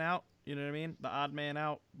the man out. You know what I mean? The odd man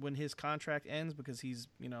out when his contract ends because he's,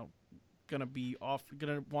 going to be off,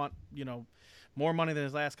 going to want, more money than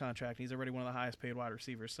his last contract. He's already one of the highest paid wide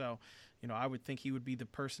receivers. So, I would think he would be the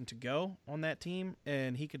person to go on that team,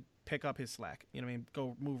 and he could pick up his slack.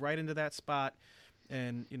 Go move right into that spot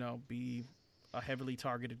and, be a heavily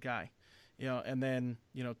targeted guy. And then,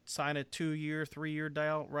 sign a 2-year, 3-year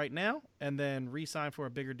deal right now and then re-sign for a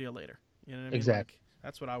bigger deal later. You know what I mean? Exactly.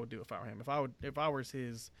 That's what I would do if I were him. If I was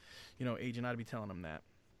his, agent, I'd be telling him that.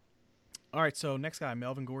 All right, so next guy,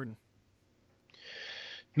 Melvin Gordon.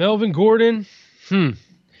 Melvin Gordon,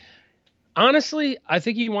 honestly, I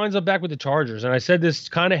think he winds up back with the Chargers, and I said this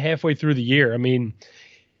kind of halfway through the year. I mean,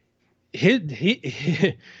 his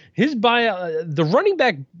buyout, the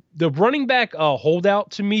running back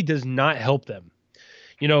holdout to me does not help them,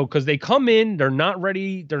 because they come in, they're not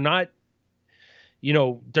ready, they're not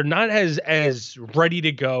as ready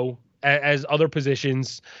to go as other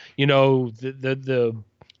positions.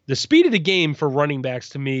 The speed of the game for running backs,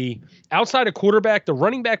 to me, outside of quarterback, the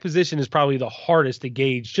running back position is probably the hardest to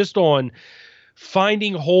gauge, just on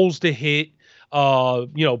finding holes to hit,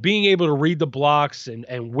 being able to read the blocks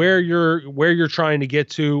and where you're trying to get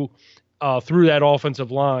to through that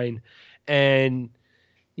offensive line. And,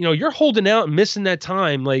 you're holding out and missing that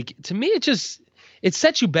time. Like, to me, it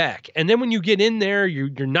sets you back. And then when you get in there,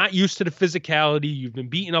 you're not used to the physicality. You've been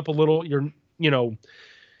beaten up a little. You're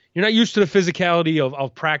not used to the physicality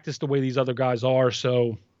of practice the way these other guys are.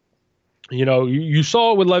 So, you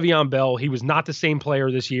saw it with Le'Veon Bell. He was not the same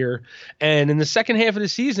player this year. And in the second half of the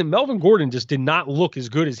season, Melvin Gordon just did not look as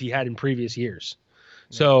good as he had in previous years.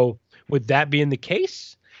 Yeah. So with that being the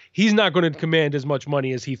case, he's not going to command as much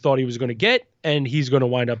money as he thought he was going to get, and he's going to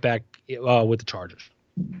wind up back with the Chargers.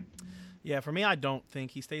 Yeah, for me, I don't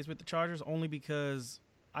think he stays with the Chargers, only because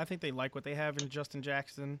I think they like what they have in Justin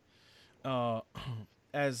Jackson.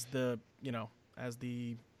 As the,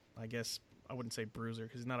 I guess I wouldn't say bruiser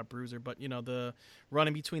because he's not a bruiser, but, the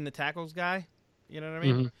running between the tackles guy, you know what I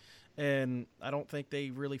mean? Mm-hmm. And I don't think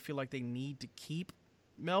they really feel like they need to keep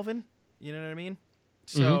Melvin, you know what I mean?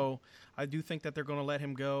 So I do think that they're going to let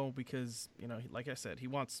him go because, like I said, he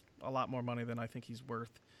wants a lot more money than I think he's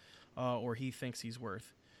worth or he thinks he's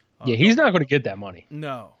worth. Yeah, he's not going to get that money.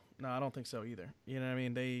 No, I don't think so either. You know what I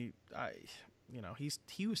mean?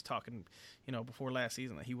 He was talking, before last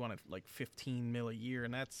season that he wanted like $15 million a year,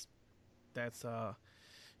 and that's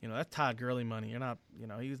Todd Gurley money. You're not,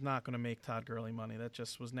 he was not going to make Todd Gurley money. That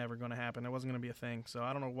just was never going to happen. That wasn't going to be a thing. So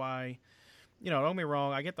I don't know why. Don't get me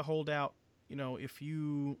wrong. I get the holdout. If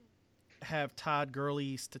you have Todd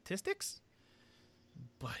Gurley statistics,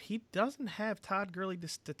 but he doesn't have Todd Gurley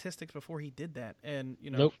statistics before he did that, and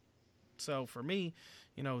Nope. So for me,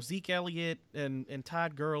 Zeke Elliott and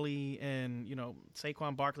Todd Gurley and,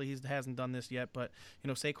 Saquon Barkley, he hasn't done this yet, but,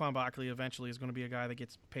 Saquon Barkley eventually is going to be a guy that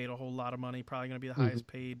gets paid a whole lot of money, probably going to be the highest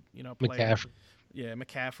paid, player. McCaffrey. Yeah,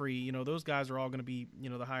 McCaffrey, those guys are all going to be,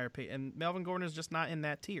 the higher paid. And Melvin Gordon is just not in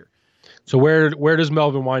that tier. So where does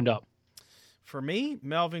Melvin wind up? For me,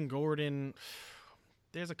 Melvin Gordon,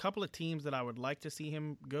 there's a couple of teams that I would like to see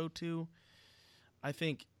him go to. I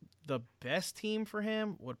think the best team for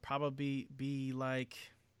him would probably be like,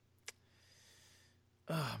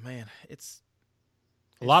 oh man, it's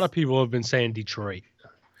a lot of people have been saying Detroit.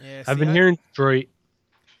 Yeah, I've been hearing Detroit.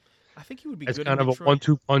 I think he would be it's good. It's kind of a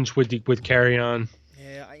 1-2 punch with Carrion.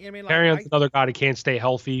 Yeah, I mean, Carrion's another guy that can't stay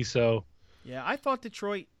healthy. So yeah, I thought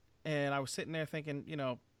Detroit, and I was sitting there thinking,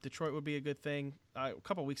 Detroit would be a good thing. A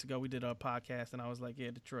couple of weeks ago, we did a podcast, and I was like, yeah,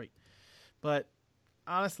 Detroit. But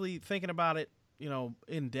honestly, thinking about it,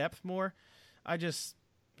 in depth more, I just,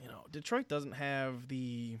 Detroit doesn't have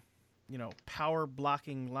the, power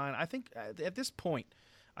blocking line. I think at this point,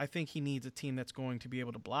 I think he needs a team that's going to be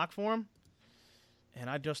able to block for him. And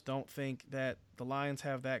I just don't think that the Lions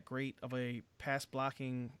have that great of a pass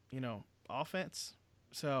blocking, offense.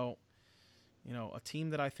 So, a team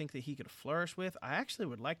that I think that he could flourish with, I actually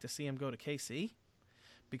would like to see him go to KC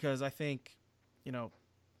because I think,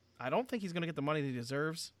 I don't think he's going to get the money that he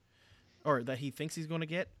deserves or that he thinks he's going to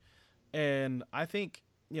get. And I think,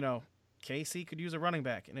 KC could use a running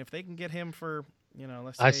back. And if they can get him for,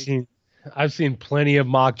 let's say. I've seen plenty of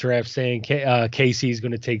mock drafts saying KC is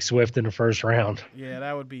going to take Swift in the first round. Yeah,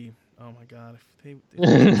 that would be, oh my God. If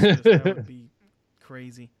that would be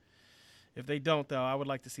crazy. If they don't, though, I would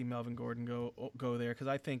like to see Melvin Gordon go there because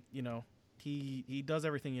I think, he does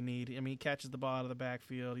everything you need. I mean, he catches the ball out of the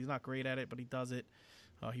backfield. He's not great at it, but he does it.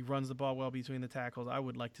 He runs the ball well between the tackles. I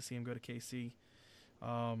would like to see him go to KC.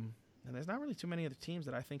 And there's not really too many other teams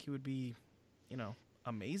that I think he would be,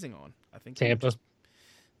 amazing on. I think Tampa.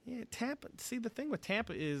 Tampa. See, the thing with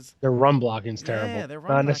Tampa is Their run blocking is terrible. yeah, their run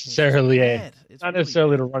Not blocking is necessarily bad. It's not really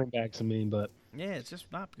necessarily bad. the running backs. I mean, but Yeah, it's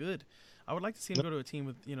just not good. I would like to see him go to a team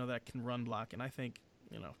with that can run block, and I think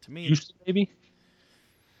to me, Houston maybe.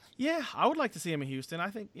 yeah, I would like to see him in Houston.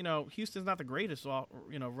 I think Houston's not the greatest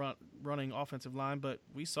running offensive line, but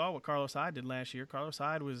we saw what Carlos Hyde did last year. Carlos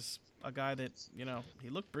Hyde was a guy that he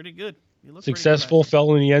looked pretty good. He looked Successful, pretty good last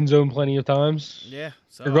fell in the end zone plenty of times. year. Yeah,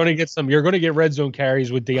 so You're going to get some. You're going to get red zone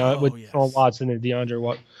carries with yes. Deshaun Watson and DeAndre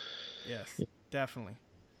Watt. Yes, definitely.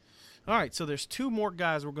 All right, so there's two more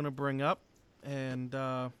guys we're going to bring up, and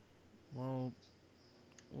we'll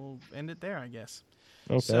end it there, I guess.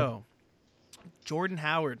 Okay. So, Jordan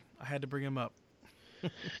Howard, I had to bring him up.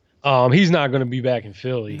 He's not going to be back in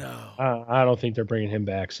Philly. No. I don't think they're bringing him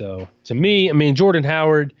back. So to me, I mean, Jordan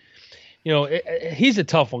Howard, he's a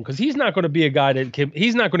tough one because he's not going to be a guy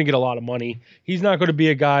he's not going to get a lot of money. He's not going to be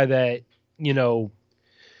a guy that,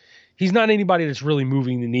 he's not anybody that's really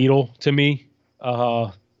moving the needle to me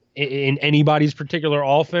in anybody's particular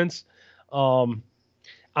offense.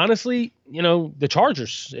 Honestly, the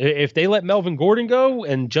Chargers, if they let Melvin Gordon go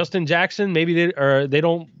and Justin Jackson, maybe they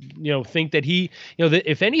don't, think that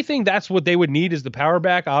if anything, that's what they would need is the power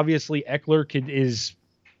back. Obviously, Eckler is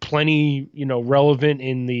plenty, relevant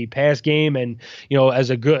in the pass game and,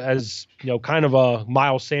 as kind of a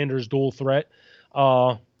Miles Sanders dual threat.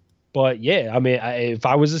 But yeah, I mean, if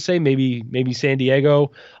I was to say maybe San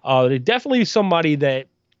Diego, they're definitely somebody that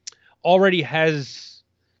already has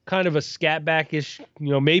kind of a scat backish,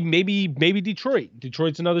 maybe Detroit.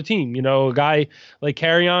 Detroit's another team, a guy like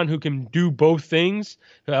Carrion who can do both things,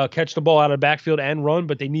 catch the ball out of the backfield and run,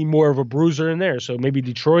 but they need more of a bruiser in there. So maybe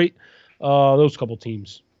Detroit, those couple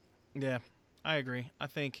teams. Yeah, I agree. I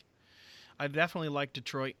think I definitely like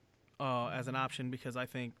Detroit as an option because I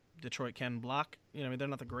think Detroit can block. They're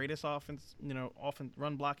not the greatest offense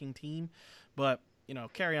run blocking team, but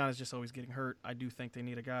Carrion is just always getting hurt. I do think they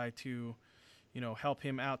need a guy to help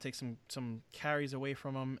him out, take some carries away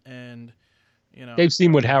from him, and they've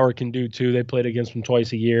seen what Howard can do too. They played against him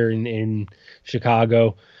twice a year in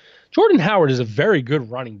Chicago. Jordan Howard is a very good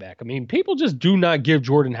running back. I mean, people just do not give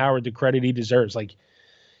Jordan Howard the credit he deserves. Like,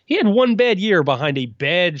 he had one bad year behind a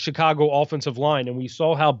bad Chicago offensive line, and we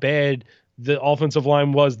saw how bad the offensive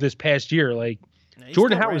line was this past year. Like, yeah,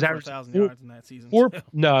 Jordan Howard was averaging 1,000 yards in that season.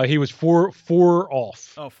 He was four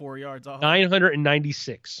off. Oh, 4 yards off.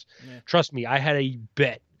 996. Yeah. Trust me, I had a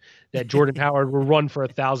bet that Jordan Howard will run for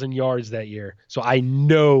 1,000 yards that year. So I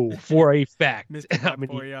know for a fact. Missed by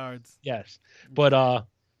 4 yards. Yes. But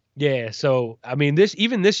yeah, so I mean past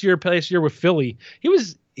year with Philly,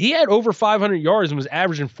 he had over 500 yards and was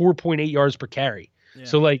averaging 4.8 yards per carry. Yeah.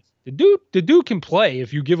 So like the dude can play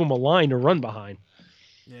if you give him a line to run behind.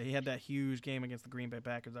 Yeah, he had that huge game against the Green Bay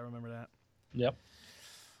Packers. I remember that. Yep.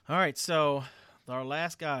 All right, so our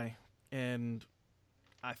last guy, and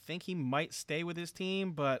I think he might stay with his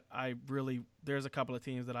team, but there's a couple of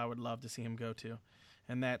teams that I would love to see him go to,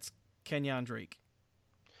 and that's Kenyon Drake.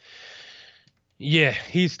 Yeah,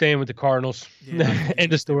 he's staying with the Cardinals. Yeah,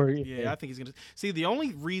 end of story. Yeah, I think he's going to. See, the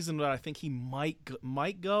only reason that I think he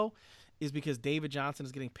might go is because David Johnson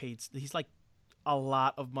is getting paid. He's like a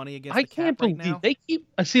lot of money against the cap right now. They keep.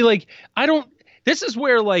 I don't. This is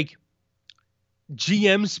where like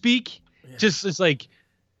GM speak. Yeah. Just it's like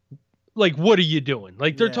what are you doing?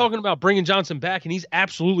 Like they're talking about bringing Johnson back, and he's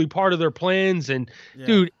absolutely part of their plans. And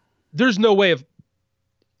dude, there's no way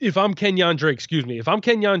if I'm Kenyon Drake,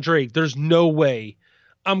 there's no way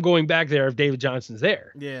I'm going back there if David Johnson's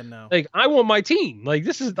there. Yeah, no. Like I want my team. Like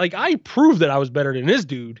this is like I proved that I was better than this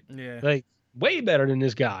dude. Yeah. Like way better than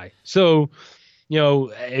this guy. So.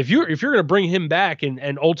 If you're gonna bring him back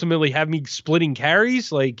and ultimately have me splitting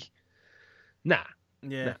carries, like, not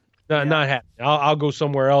happening. I'll go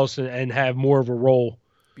somewhere else and have more of a role.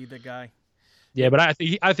 Be the guy. Yeah, but I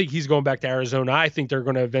think he's going back to Arizona. I think they're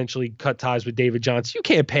going to eventually cut ties with David Johnson. You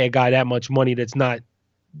can't pay a guy that much money that's not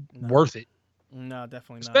worth it. No,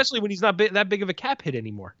 definitely not. Especially when he's not that big of a cap hit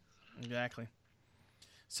anymore. Exactly.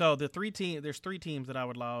 So there's 3 teams that I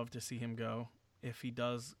would love to see him go. If he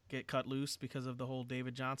does get cut loose because of the whole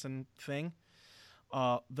David Johnson thing,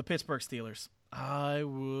 the Pittsburgh Steelers. I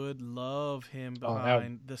would love him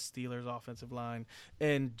behind the Steelers offensive line.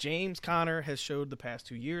 And James Conner has showed the past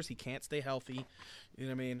 2 years he can't stay healthy. You know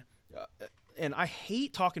what I mean? And I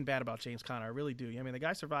hate talking bad about James Conner. I really do. I mean, the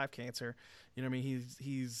guy survived cancer. You know what I mean?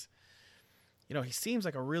 He's he seems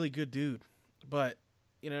like a really good dude. But,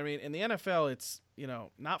 you know what I mean? In the NFL, it's,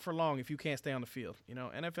 not for long if you can't stay on the field.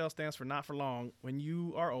 NFL stands for not for long when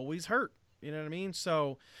you are always hurt. You know what I mean?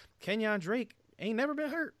 So Kenyon Drake, ain't never been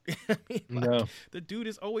hurt. I mean, No. the dude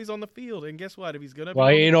is always on the field, and guess what? If he's gonna Well,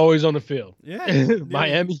 be he ain't always on the field. yeah,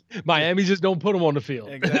 Miami just don't put him on the field.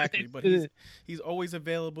 Exactly, but he's always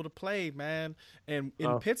available to play, man. And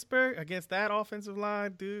in Pittsburgh against that offensive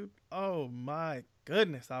line, dude, oh my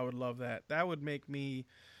goodness, I would love that. That would make me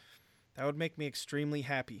extremely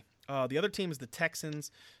happy. The other team is the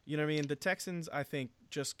Texans. You know what I mean? The Texans, I think,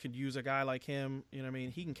 just could use a guy like him. You know what I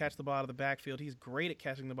mean? He can catch the ball out of the backfield. He's great at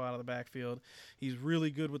catching the ball out of the backfield. He's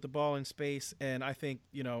really good with the ball in space. And I think,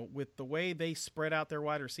 you know, with the way they spread out their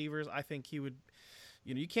wide receivers, I think he would,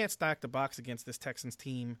 you know, you can't stack the box against this Texans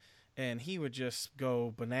team. And he would just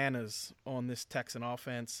go bananas on this Texan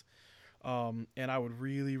offense. And I would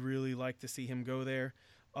really, really like to see him go there.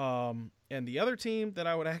 And the other team that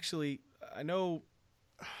I would actually, I know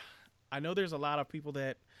there's a lot of people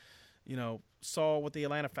that, you know, saw what the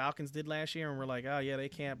Atlanta Falcons did last year and were like, oh, yeah, they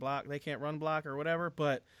can't run block or whatever.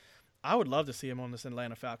 But I would love to see him on this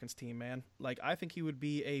Atlanta Falcons team, man. Like, I think he would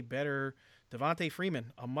be a better Devontae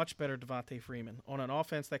Freeman, a much better Devontae Freeman on an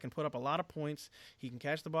offense that can put up a lot of points. He can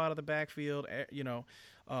catch the ball out of the backfield. You know,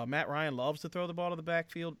 Matt Ryan loves to throw the ball to the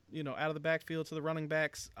backfield, you know, out of the backfield to the running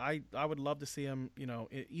backs. I would love to see him, you know,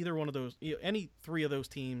 either one of those, any three of those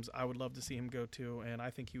teams, I would love to see him go to. And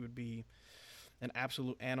I think he would be an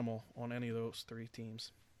absolute animal on any of those three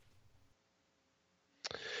teams.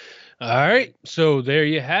 All right, so there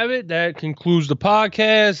you have it. That concludes the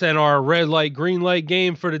podcast and our red light, green light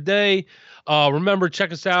game for today. Remember,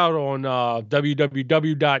 check us out on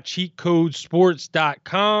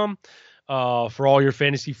www.cheatcodesports.com for all your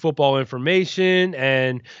fantasy football information,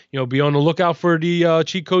 and be on the lookout for the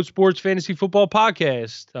Cheat Code Sports Fantasy Football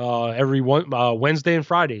Podcast every Wednesday and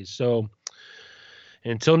Fridays. So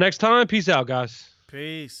until next time, peace out, guys.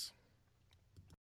 Peace.